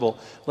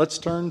Let's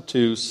turn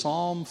to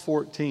Psalm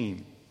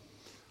 14.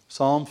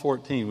 Psalm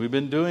 14. We've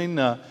been doing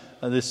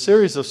this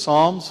series of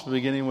Psalms,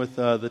 beginning with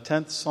the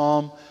 10th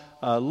Psalm,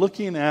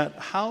 looking at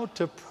how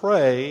to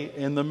pray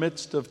in the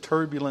midst of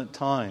turbulent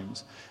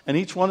times. And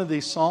each one of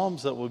these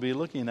Psalms that we'll be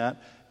looking at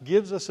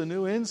gives us a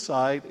new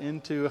insight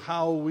into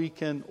how we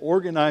can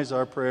organize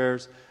our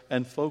prayers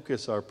and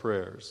focus our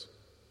prayers.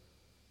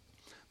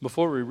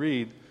 Before we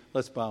read,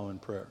 let's bow in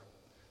prayer.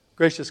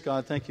 Gracious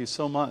God, thank you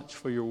so much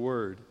for your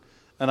word.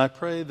 And I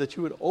pray that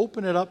you would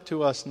open it up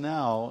to us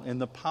now in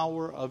the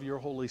power of your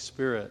Holy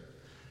Spirit.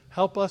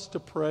 Help us to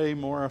pray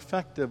more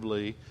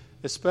effectively,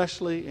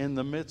 especially in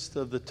the midst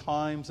of the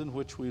times in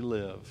which we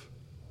live.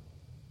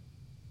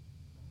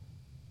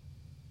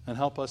 And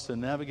help us to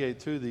navigate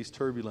through these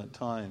turbulent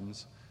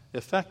times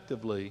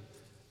effectively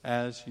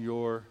as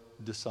your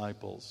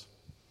disciples.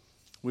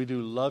 We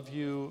do love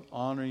you,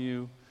 honor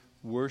you,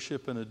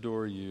 worship and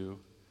adore you.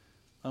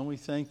 And we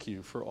thank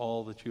you for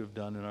all that you have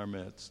done in our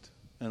midst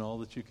and all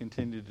that you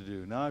continue to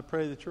do. Now I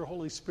pray that your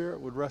Holy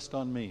Spirit would rest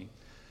on me,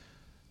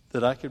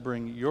 that I could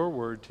bring your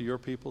word to your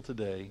people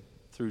today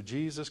through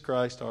Jesus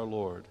Christ our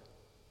Lord.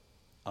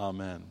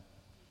 Amen.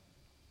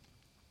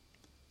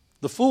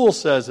 The fool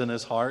says in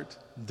his heart,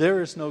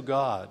 there is no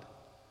God.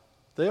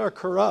 They are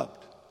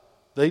corrupt.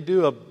 They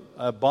do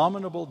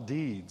abominable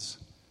deeds.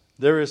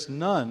 There is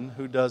none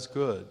who does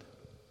good.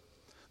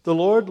 The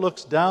Lord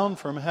looks down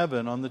from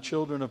heaven on the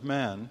children of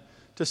man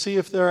to see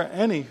if there are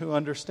any who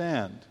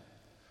understand,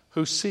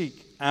 who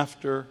seek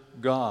after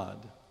God.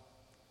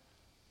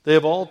 They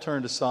have all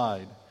turned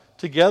aside.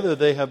 Together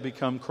they have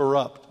become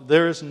corrupt.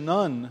 There is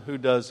none who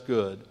does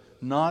good,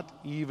 not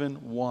even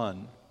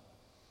one.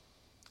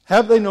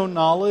 Have they no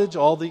knowledge,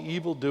 all the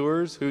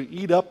evildoers who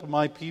eat up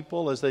my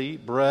people as they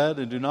eat bread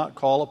and do not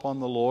call upon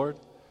the Lord?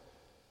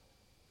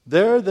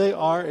 There they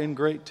are in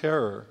great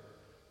terror,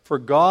 for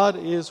God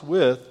is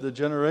with the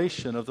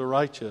generation of the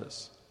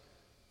righteous.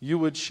 You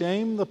would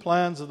shame the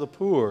plans of the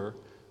poor,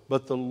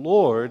 but the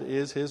Lord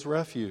is his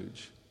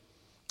refuge.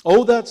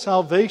 Oh, that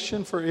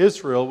salvation for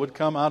Israel would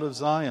come out of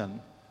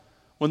Zion.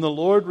 When the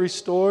Lord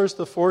restores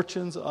the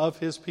fortunes of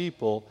his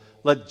people,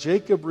 let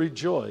Jacob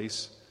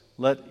rejoice,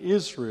 let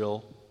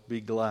Israel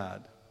be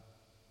glad.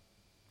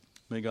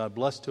 May God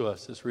bless to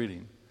us this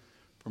reading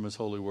from his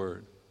holy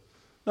word.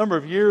 A number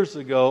of years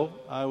ago,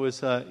 I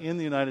was in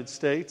the United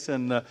States,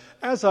 and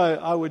as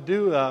I would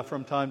do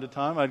from time to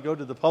time, I'd go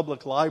to the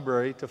public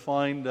library to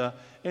find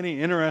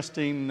any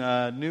interesting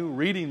new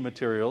reading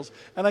materials,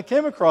 and I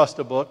came across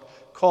a book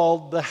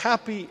called The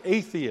Happy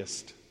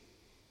Atheist.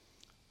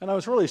 And I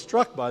was really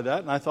struck by that,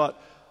 and I thought,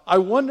 I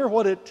wonder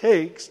what it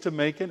takes to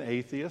make an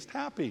atheist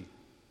happy.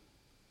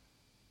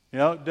 You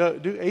know,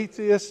 do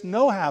atheists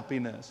know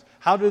happiness?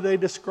 How do they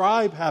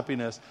describe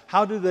happiness?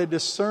 How do they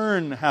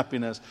discern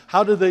happiness?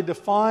 How do they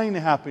define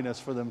happiness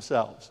for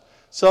themselves?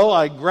 So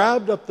I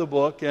grabbed up the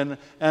book and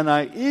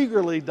I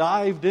eagerly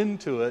dived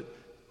into it.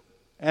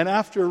 And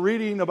after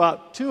reading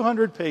about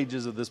 200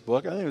 pages of this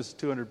book, I think it was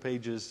 200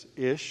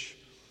 pages-ish,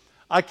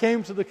 I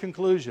came to the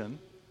conclusion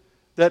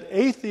that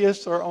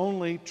atheists are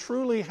only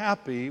truly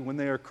happy when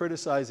they are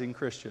criticizing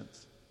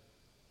Christians.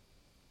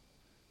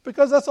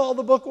 Because that's all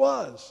the book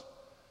was.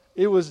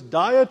 It was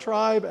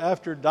diatribe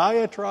after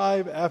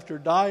diatribe after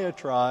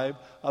diatribe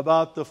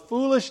about the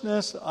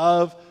foolishness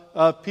of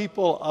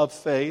people of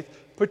faith,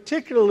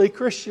 particularly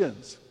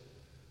Christians.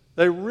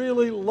 They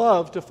really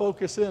love to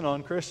focus in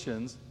on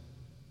Christians.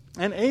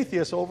 And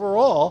atheists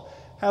overall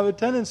have a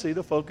tendency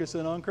to focus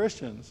in on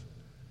Christians.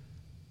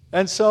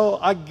 And so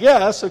I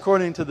guess,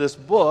 according to this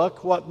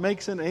book, what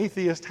makes an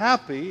atheist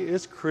happy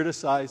is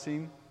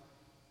criticizing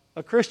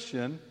a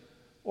Christian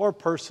or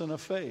person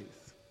of faith.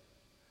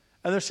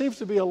 And there seems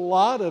to be a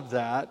lot of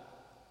that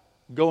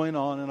going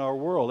on in our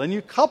world. And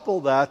you couple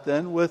that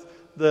then with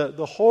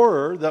the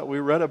horror that we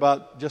read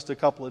about just a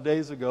couple of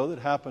days ago that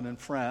happened in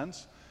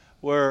France,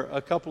 where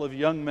a couple of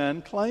young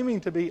men claiming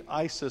to be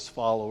ISIS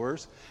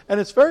followers. And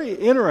it's very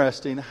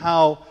interesting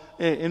how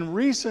in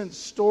recent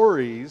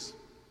stories,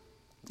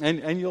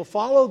 and you'll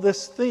follow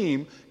this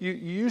theme, you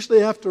usually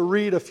have to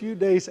read a few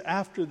days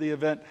after the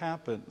event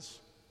happens,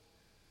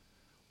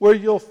 where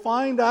you'll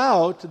find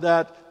out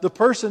that the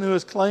person who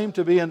has claimed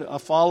to be a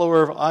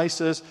follower of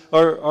ISIS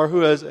or who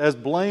has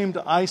blamed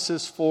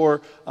ISIS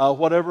for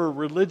whatever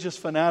religious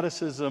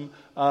fanaticism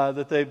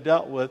that they've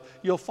dealt with,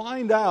 you'll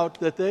find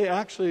out that they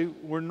actually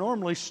were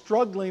normally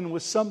struggling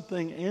with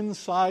something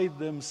inside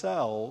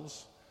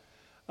themselves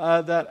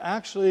that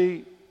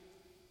actually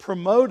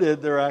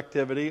promoted their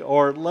activity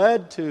or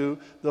led to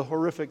the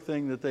horrific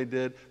thing that they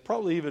did,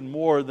 probably even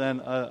more than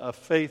a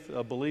faith,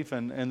 a belief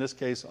in this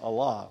case,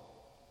 Allah.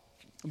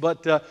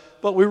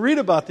 But we read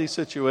about these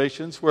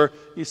situations where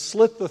you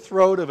slit the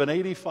throat of an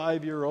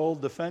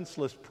 85-year-old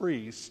defenseless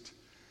priest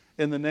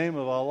in the name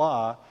of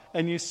Allah,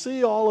 and you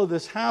see all of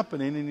this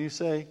happening, and you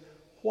say,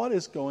 what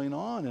is going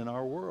on in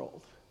our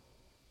world?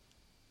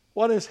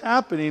 What is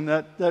happening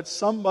that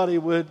somebody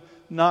would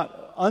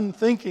not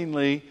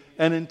unthinkingly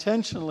and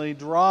intentionally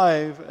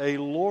drive a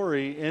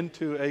lorry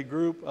into a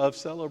group of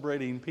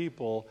celebrating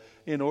people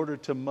in order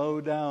to mow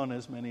down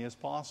as many as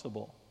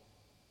possible.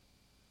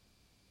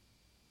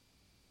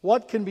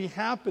 What can be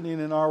happening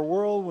in our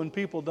world when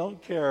people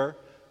don't care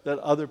that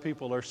other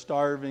people are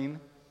starving,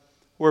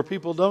 where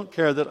people don't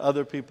care that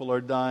other people are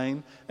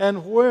dying,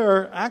 and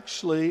where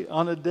actually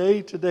on a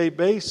day-to-day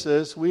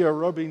basis we are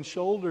rubbing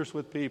shoulders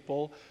with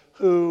people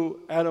who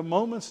at a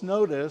moment's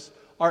notice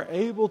are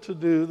able to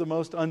do the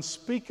most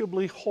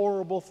unspeakably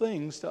horrible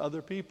things to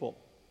other people.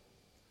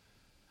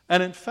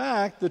 And in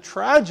fact, the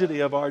tragedy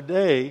of our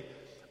day,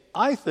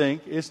 I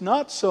think, is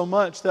not so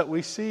much that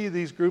we see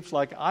these groups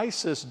like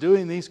ISIS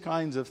doing these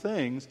kinds of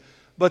things,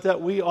 but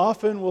that we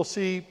often will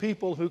see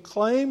people who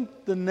claim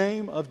the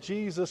name of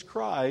Jesus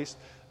Christ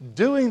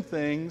doing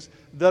things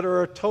that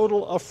are a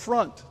total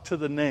affront to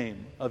the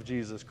name of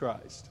Jesus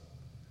Christ.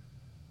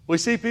 We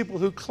see people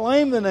who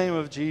claim the name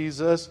of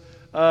Jesus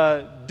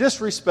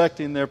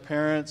disrespecting their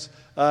parents,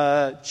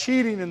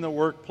 cheating in the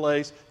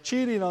workplace,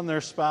 cheating on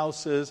their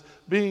spouses,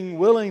 being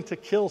willing to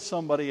kill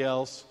somebody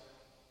else.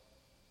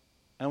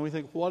 And we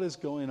think, what is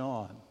going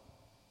on?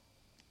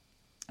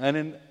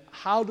 And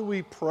how do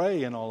we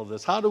pray in all of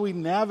this? How do we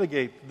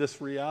navigate this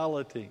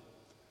reality?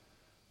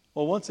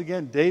 Well, once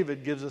again,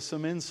 David gives us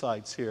some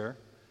insights here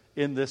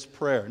in this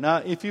prayer. Now,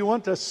 if you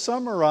want to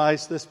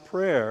summarize this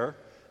prayer,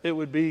 it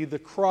would be the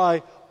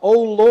cry, "O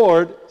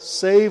Lord,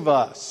 save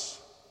us.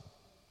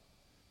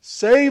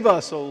 Save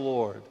us, O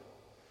Lord.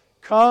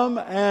 Come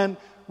and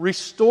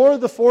restore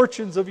the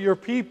fortunes of your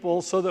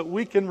people so that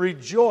we can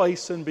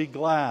rejoice and be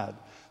glad,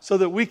 so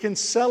that we can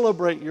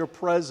celebrate your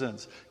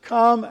presence.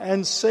 Come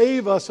and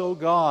save us, O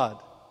God.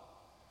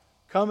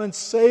 Come and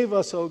save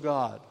us, O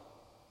God."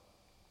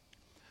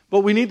 But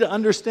we need to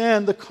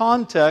understand the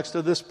context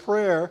of this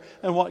prayer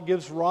and what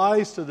gives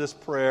rise to this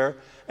prayer.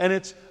 And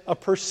it's a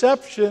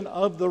perception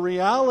of the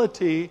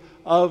reality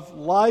of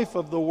life,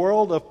 of the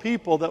world, of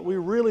people that we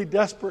really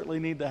desperately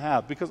need to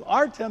have. Because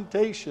our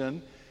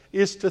temptation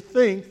is to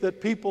think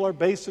that people are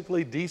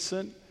basically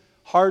decent,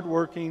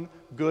 hardworking,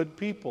 good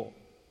people.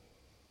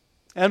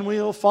 And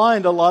we'll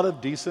find a lot of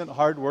decent,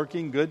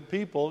 hardworking, good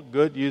people,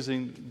 good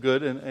using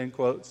good in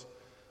quotes.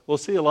 We'll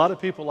see a lot of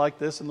people like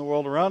this in the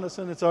world around us,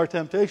 and it's our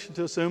temptation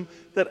to assume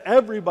that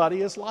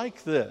everybody is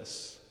like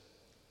this.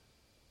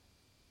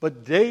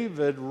 But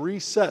David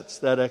resets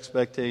that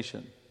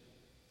expectation.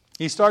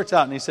 He starts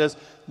out and he says,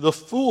 "The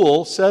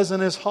fool says in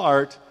his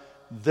heart,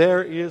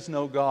 there is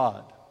no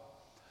God."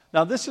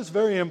 Now this is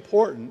very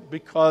important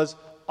because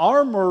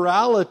our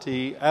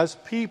morality as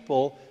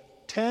people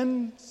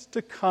tends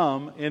to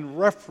come in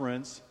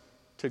reference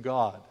to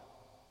God.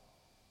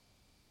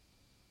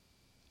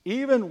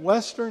 Even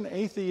Western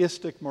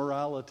atheistic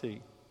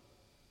morality,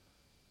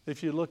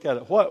 if you look at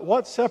it,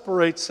 what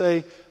separates,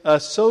 say,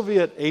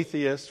 Soviet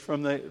atheists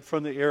from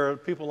the era,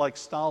 people like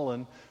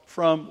Stalin,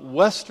 from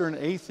Western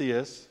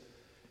atheists,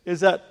 is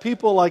that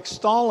people like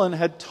Stalin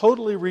had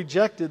totally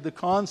rejected the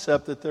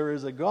concept that there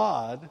is a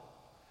God,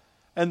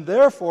 and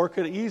therefore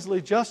could easily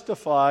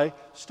justify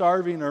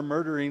starving or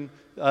murdering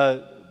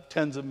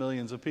tens of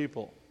millions of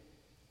people.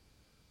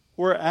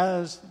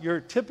 Whereas your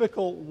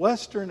typical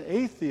Western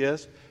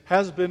atheist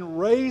has been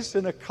raised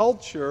in a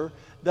culture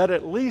that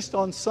at least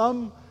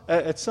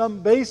at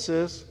some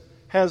basis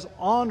has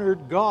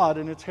honored God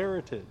in its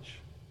heritage.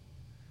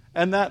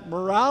 And that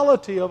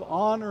morality of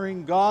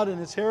honoring God in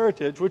its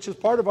heritage, which is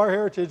part of our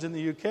heritage in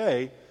the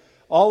UK,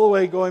 all the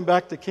way going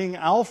back to King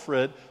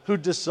Alfred, who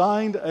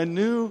designed a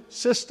new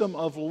system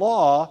of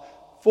law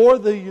for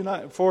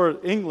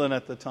England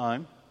at the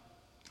time,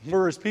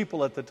 for his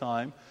people at the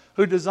time,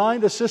 who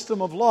designed a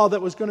system of law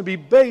that was going to be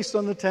based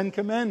on the Ten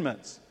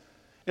Commandments.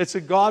 It's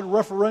a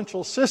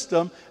God-referential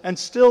system, and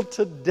still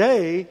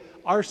today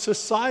our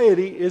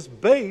society is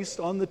based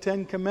on the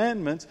Ten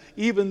Commandments,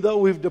 even though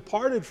we've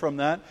departed from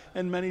that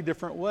in many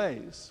different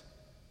ways.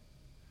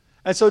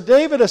 And so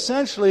David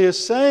essentially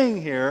is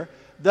saying here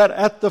that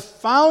at the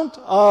fount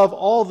of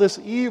all this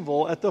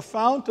evil, at the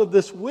fount of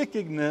this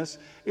wickedness,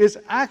 is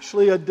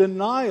actually a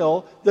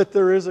denial that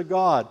there is a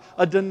God,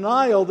 a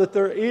denial that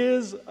there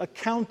is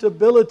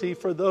accountability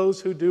for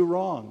those who do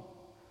wrong.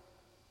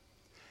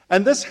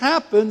 And this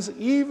happens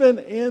even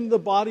in the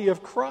body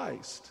of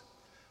Christ.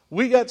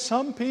 We got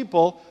some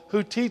people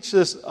who teach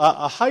this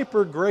a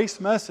hyper grace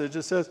message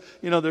that says,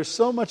 there's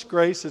so much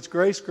grace, it's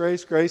grace,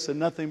 grace, grace, and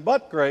nothing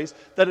but grace,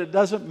 that it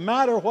doesn't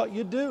matter what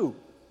you do.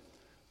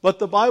 But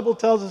the Bible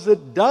tells us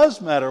it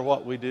does matter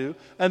what we do,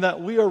 and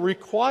that we are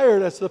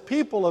required as the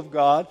people of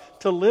God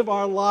to live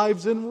our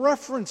lives in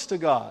reference to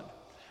God.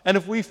 And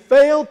if we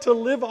fail to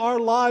live our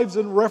lives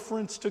in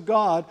reference to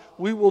God,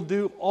 we will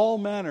do all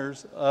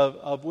manners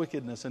of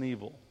wickedness and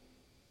evil.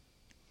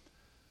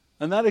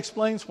 And that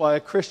explains why a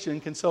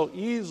Christian can so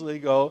easily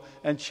go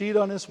and cheat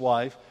on his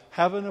wife,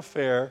 have an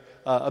affair,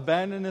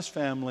 abandon his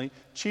family,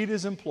 cheat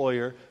his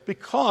employer,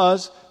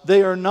 because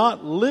they are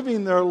not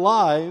living their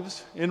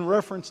lives in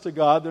reference to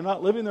God. They're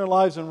not living their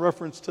lives in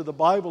reference to the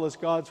Bible as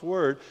God's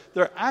Word.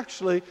 They're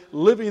actually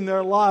living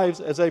their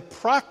lives as a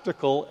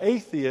practical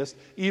atheist,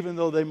 even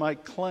though they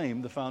might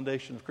claim the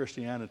foundation of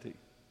Christianity.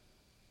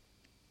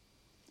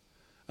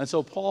 And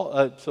so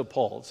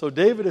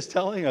David is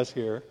telling us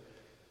here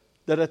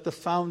that at the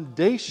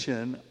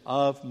foundation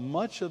of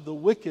much of the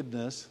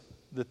wickedness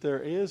that there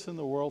is in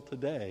the world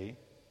today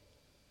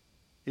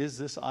is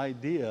this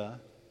idea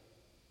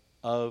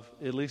of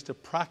at least a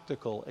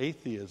practical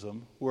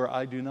atheism, where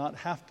I do not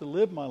have to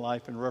live my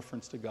life in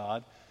reference to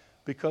God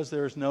because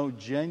there is no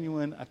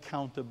genuine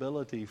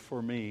accountability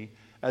for me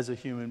as a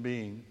human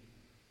being,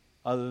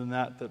 other than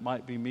that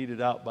might be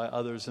meted out by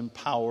others in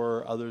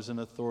power, others in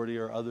authority,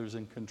 or others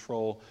in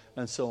control,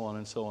 and so on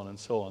and so on and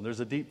so on.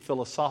 There's a deep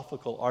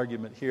philosophical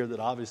argument here that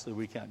obviously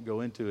we can't go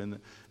into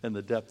in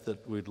the depth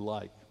that we'd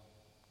like.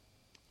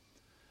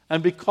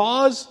 And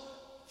because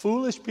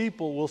foolish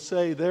people will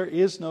say there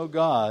is no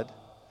God,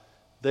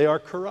 they are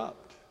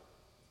corrupt.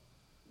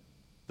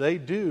 They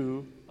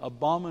do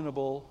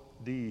abominable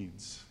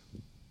deeds.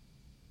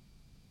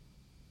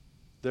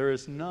 There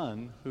is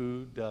none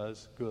who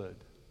does good.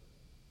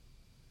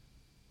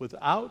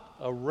 Without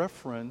a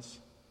reference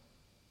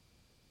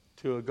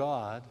to a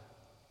God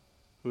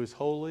who is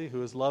holy,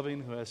 who is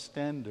loving, who has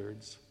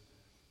standards,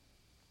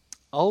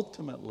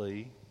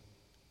 ultimately,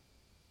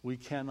 we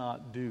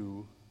cannot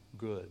do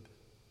good.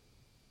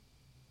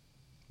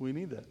 We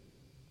need that.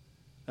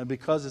 And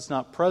because it's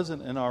not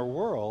present in our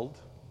world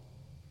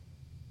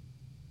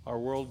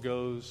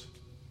goes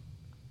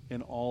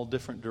in all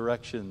different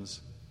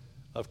directions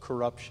of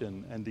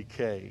corruption and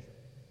decay.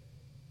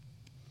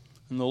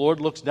 And the Lord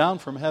looks down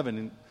from heaven,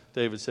 and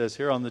David says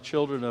here, on the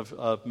children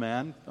of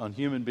man, on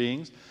human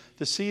beings,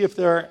 to see if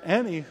there are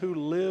any who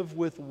live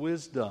with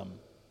wisdom,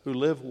 who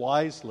live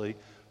wisely,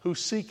 who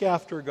seek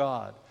after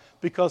God.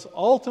 Because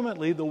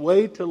ultimately, the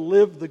way to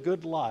live the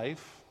good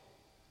life,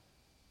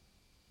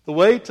 the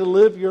way to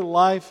live your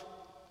life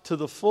to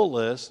the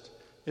fullest,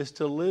 is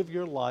to live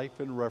your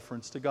life in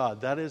reference to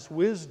God. That is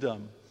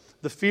wisdom.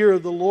 The fear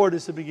of the Lord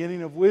is the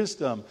beginning of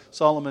wisdom,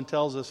 Solomon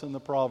tells us in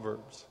the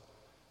Proverbs.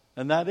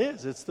 And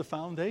it's the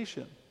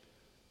foundation.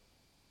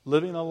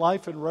 Living a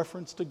life in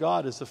reference to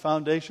God is the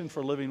foundation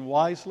for living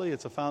wisely.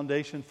 It's a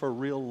foundation for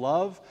real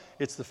love.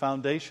 It's the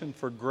foundation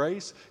for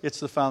grace. It's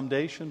the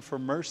foundation for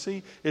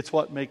mercy. It's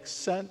what makes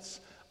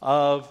sense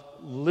of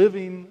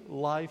living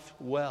life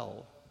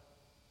well,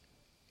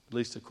 at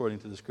least according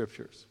to the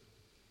Scriptures.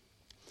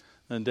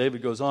 And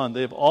David goes on,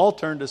 they have all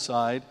turned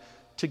aside.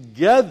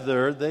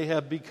 Together they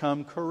have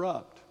become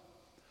corrupt.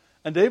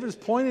 And David is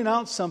pointing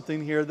out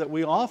something here that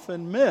we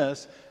often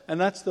miss, and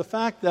that's the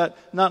fact that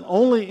not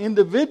only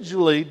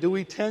individually do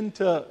we tend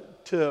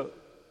to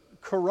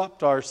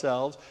corrupt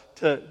ourselves,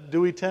 do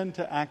we tend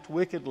to act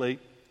wickedly,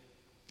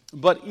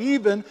 but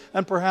even,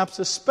 and perhaps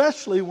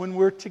especially when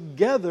we're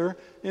together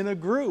in a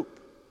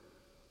group,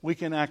 we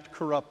can act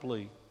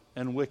corruptly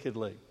and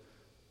wickedly.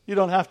 You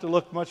don't have to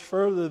look much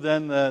further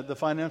than the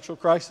financial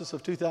crisis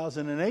of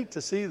 2008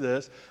 to see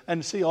this,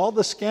 and see all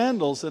the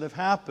scandals that have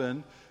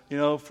happened,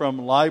 from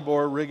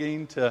LIBOR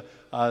rigging to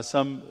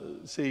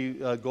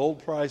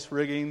gold price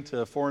rigging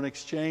to foreign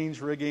exchange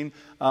rigging,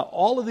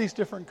 all of these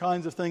different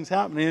kinds of things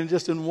happening, and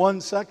just in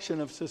one section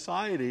of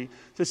society,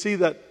 to see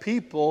that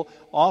people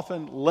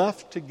often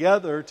left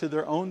together to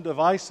their own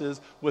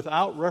devices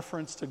without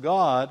reference to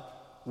God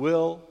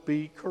will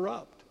be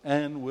corrupt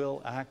and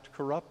will act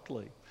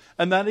corruptly.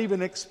 And that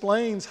even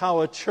explains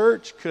how a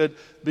church could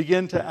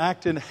begin to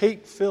act in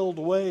hate-filled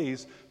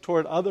ways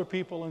toward other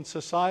people in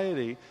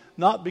society,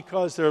 not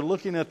because they're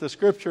looking at the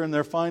Scripture and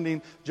they're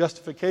finding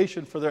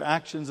justification for their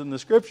actions in the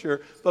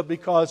Scripture, but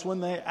because when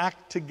they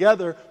act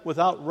together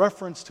without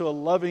reference to a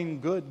loving,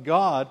 good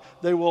God,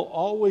 they will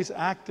always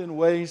act in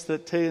ways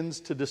that tends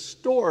to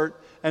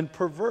distort and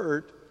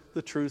pervert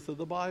the truth of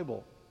the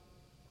Bible.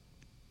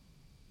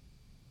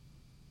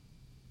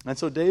 And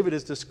so David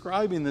is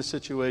describing this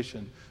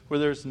situation where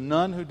there's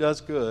none who does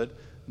good,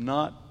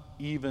 not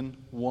even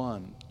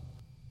one.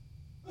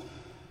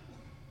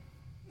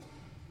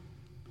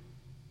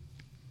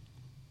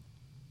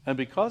 And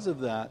because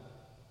of that,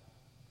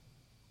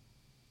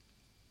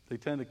 they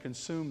tend to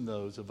consume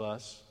those of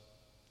us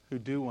who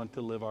do want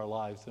to live our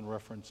lives in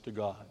reference to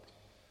God.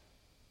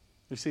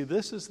 You see,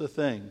 this is the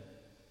thing.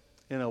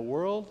 In a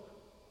world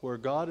where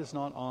God is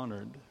not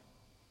honored,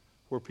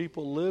 where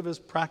people live as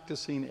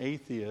practicing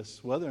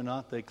atheists, whether or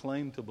not they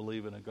claim to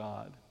believe in a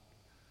God,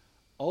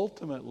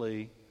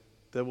 ultimately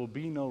there will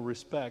be no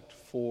respect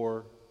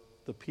for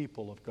the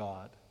people of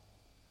God,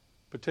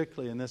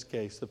 particularly in this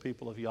case, the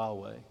people of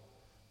Yahweh,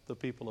 the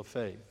people of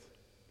faith.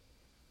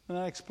 And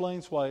that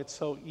explains why it's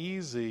so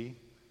easy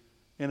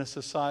in a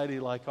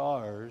society like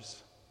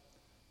ours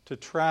to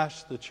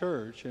trash the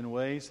church in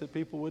ways that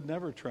people would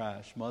never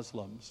trash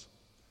Muslims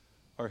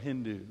or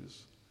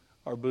Hindus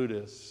or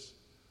Buddhists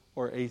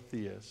or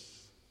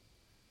atheists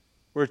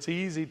where it's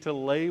easy to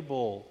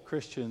label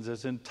Christians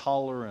as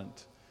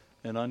intolerant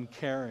and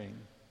uncaring,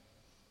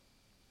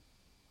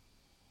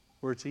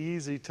 where it's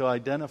easy to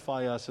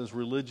identify us as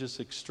religious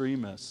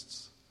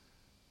extremists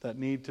that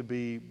need to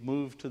be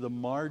moved to the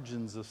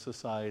margins of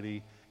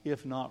society,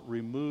 if not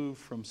removed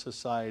from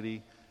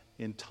society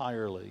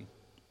entirely.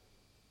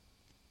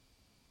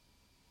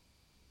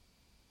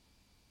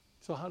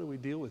 So how do we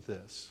deal with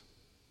this?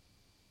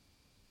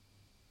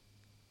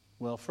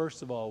 Well,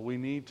 first of all, we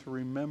need to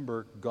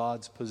remember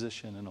God's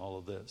position in all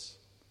of this.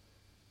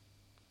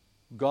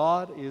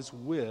 God is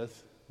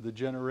with the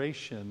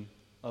generation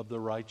of the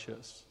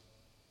righteous.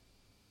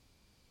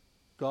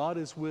 God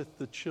is with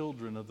the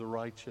children of the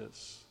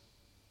righteous.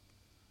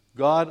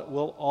 God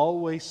will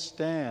always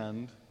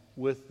stand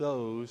with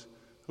those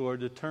who are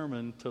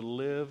determined to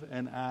live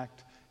and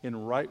act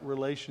in right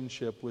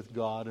relationship with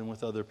God and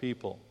with other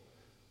people.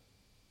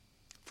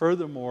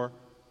 Furthermore,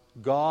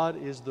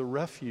 God is the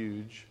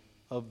refuge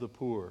of the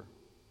poor.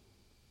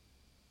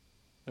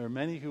 There are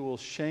many who will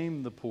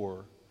shame the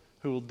poor,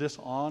 who will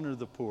dishonor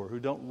the poor, who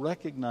don't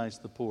recognize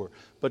the poor.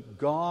 But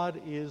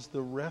God is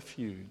the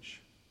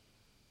refuge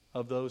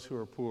of those who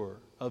are poor,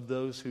 of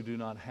those who do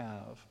not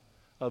have,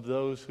 of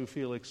those who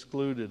feel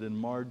excluded and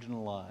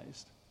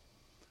marginalized.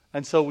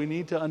 And so we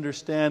need to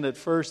understand at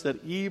first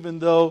that even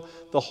though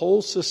the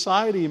whole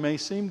society may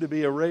seem to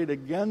be arrayed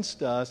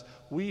against us,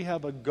 we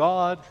have a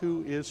God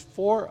who is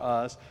for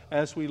us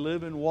as we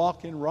live and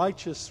walk in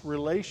righteous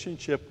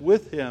relationship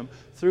with Him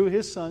through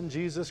His Son,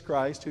 Jesus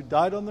Christ, who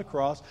died on the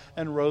cross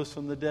and rose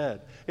from the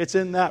dead. It's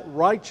in that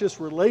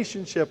righteous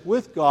relationship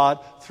with God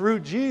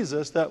through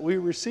Jesus that we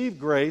receive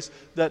grace,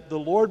 that the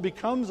Lord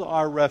becomes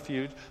our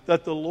refuge,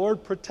 that the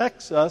Lord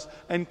protects us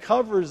and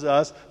covers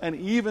us, and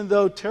even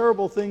though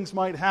terrible things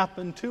might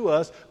happen to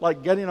us,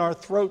 like getting our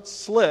throats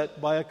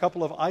slit by a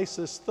couple of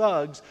ISIS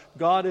thugs,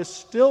 God is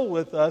still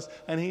with us,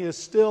 and He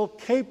is still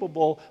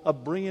capable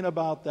of bringing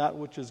about that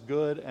which is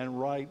good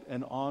and right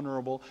and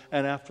honorable.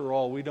 And after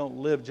all, we don't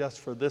live just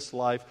for this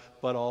life,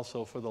 but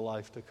also for the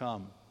life to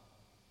come.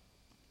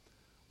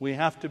 We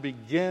have to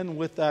begin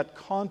with that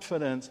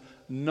confidence,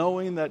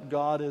 knowing that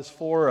God is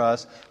for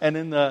us. And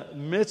in the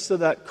midst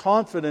of that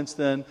confidence,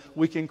 then,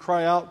 we can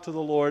cry out to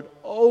the Lord,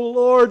 "Oh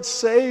Lord,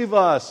 save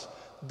us,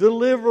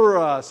 deliver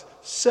us,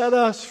 set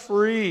us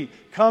free,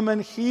 come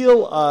and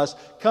heal us,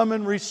 come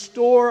and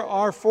restore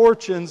our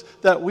fortunes,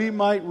 that we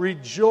might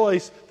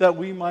rejoice, that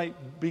we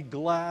might be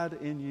glad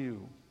in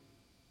You."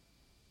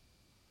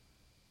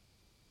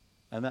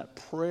 And that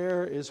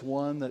prayer is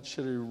one that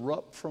should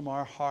erupt from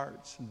our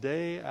hearts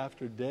day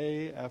after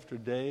day after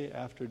day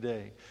after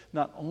day.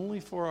 Not only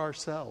for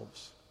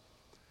ourselves,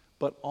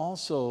 but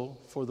also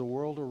for the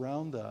world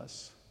around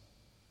us.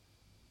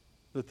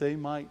 That they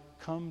might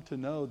come to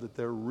know that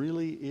there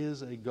really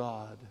is a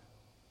God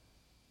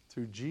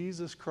through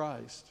Jesus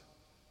Christ,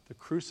 the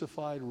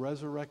crucified,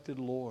 resurrected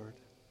Lord.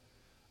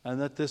 And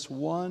that this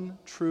one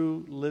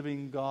true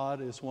living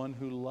God is one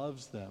who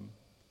loves them.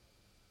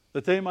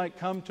 That they might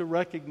come to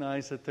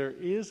recognize that there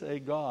is a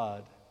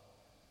God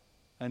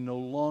and no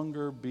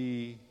longer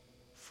be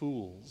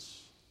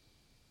fools.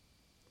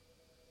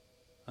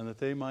 And that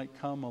they might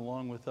come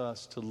along with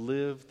us to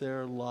live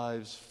their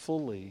lives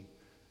fully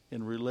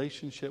in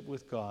relationship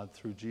with God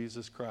through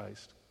Jesus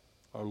Christ,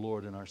 our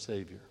Lord and our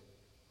Savior.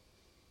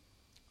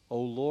 O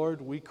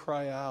Lord, we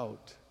cry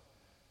out,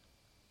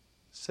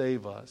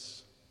 save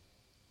us.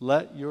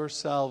 Let Your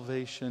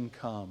salvation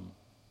come.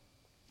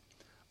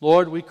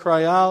 Lord, we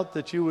cry out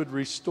that You would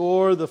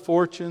restore the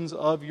fortunes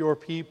of Your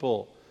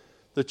people,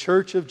 the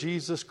Church of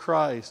Jesus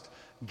Christ,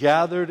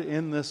 gathered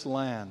in this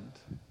land.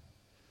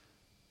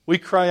 We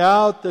cry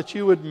out that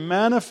You would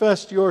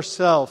manifest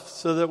Yourself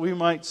so that we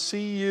might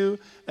see You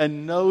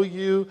and know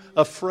You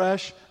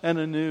afresh and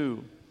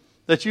anew.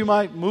 That You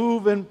might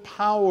move in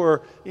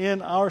power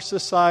in our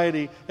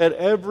society at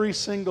every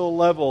single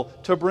level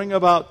to bring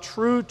about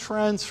true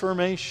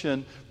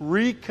transformation,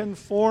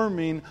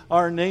 reconforming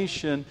our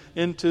nation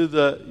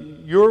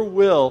into Your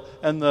will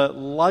and the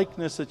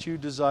likeness that You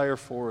desire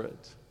for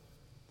it.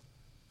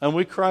 And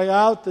we cry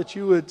out that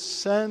You would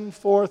send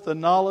forth the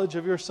knowledge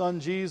of Your Son,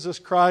 Jesus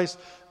Christ,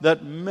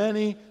 that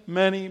many,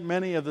 many,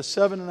 many of the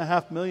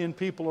 7.5 million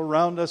people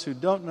around us who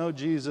don't know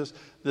Jesus,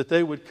 that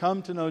they would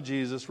come to know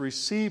Jesus,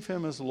 receive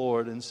Him as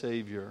Lord and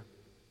Savior,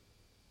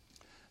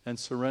 and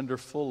surrender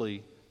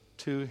fully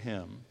to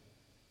Him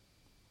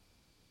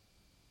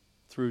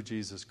through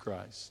Jesus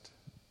Christ.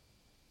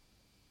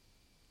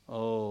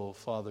 Oh,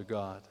 Father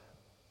God,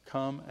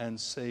 come and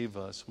save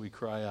us, we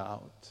cry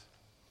out.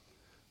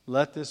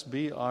 Let this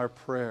be our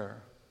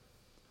prayer.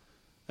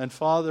 And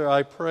Father,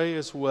 I pray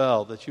as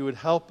well that You would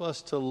help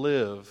us to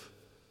live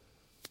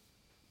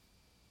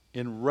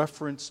in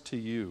reference to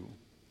You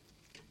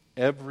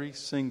every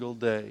single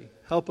day.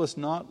 Help us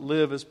not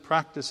live as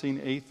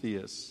practicing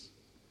atheists,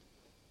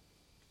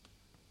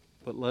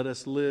 but let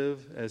us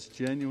live as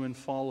genuine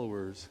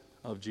followers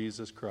of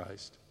Jesus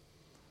Christ.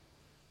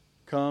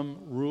 Come,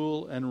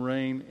 rule and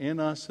reign in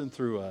us and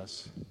through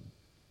us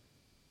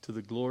to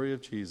the glory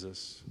of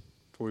Jesus.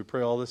 For we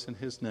pray all this in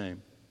His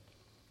name.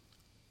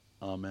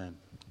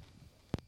 Amen.